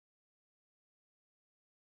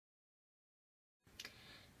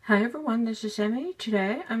Hi everyone, this is Emmy.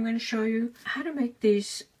 Today I'm going to show you how to make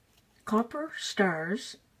these copper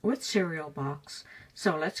stars with cereal box.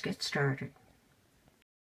 So let's get started.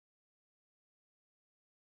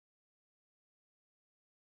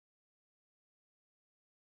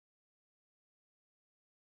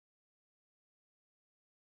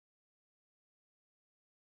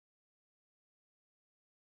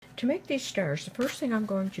 To make these stars, the first thing I'm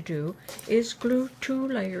going to do is glue 2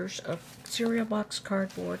 layers of cereal box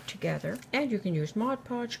cardboard together, and you can use Mod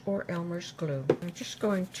Podge or Elmer's glue. I'm just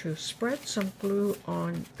going to spread some glue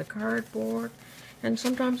on the cardboard, and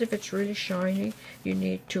sometimes if it's really shiny you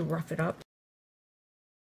need to rough it up.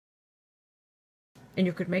 And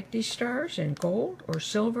you could make these stars in gold or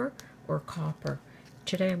silver or copper.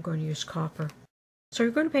 Today I'm going to use copper. So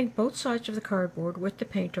you're going to paint both sides of the cardboard with the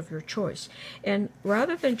paint of your choice. And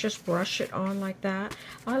rather than just brush it on like that,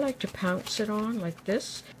 I like to pounce it on like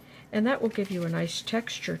this. And that will give you a nice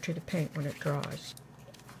texture to the paint when it dries.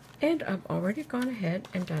 And I've already gone ahead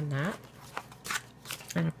and done that.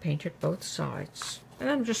 And I've painted both sides. And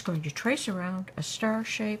I'm just going to trace around a star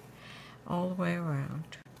shape all the way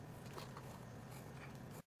around.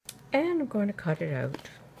 And I'm going to cut it out.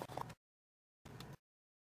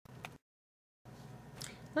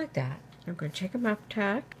 Like that. I'm going to take a map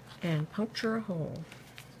tack and puncture a hole.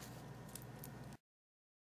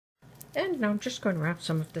 And now I'm just going to wrap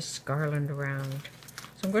some of this garland around.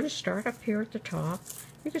 So I'm going to start up here at the top.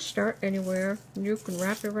 You can start anywhere. You can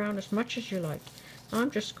wrap it around as much as you like. I'm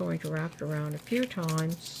just going to wrap it around a few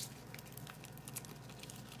times.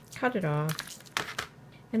 Cut it off.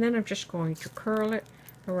 And then I'm just going to curl it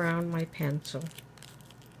around my pencil.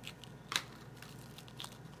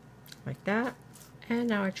 Like that. And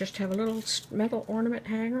now I just have a little metal ornament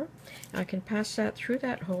hanger. I can pass that through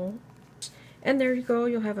that hole. And there you go.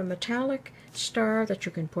 You'll have a metallic star that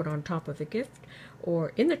you can put on top of a gift,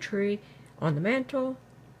 or in the tree, on the mantle,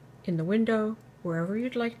 in the window, wherever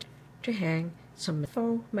you'd like to hang some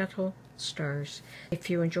faux metal stars. If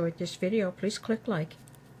you enjoyed this video, please click like.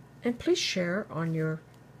 And please share on your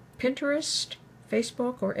Pinterest,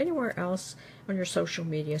 Facebook, or anywhere else on your social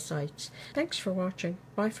media sites. Thanks for watching.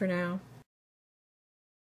 Bye for now.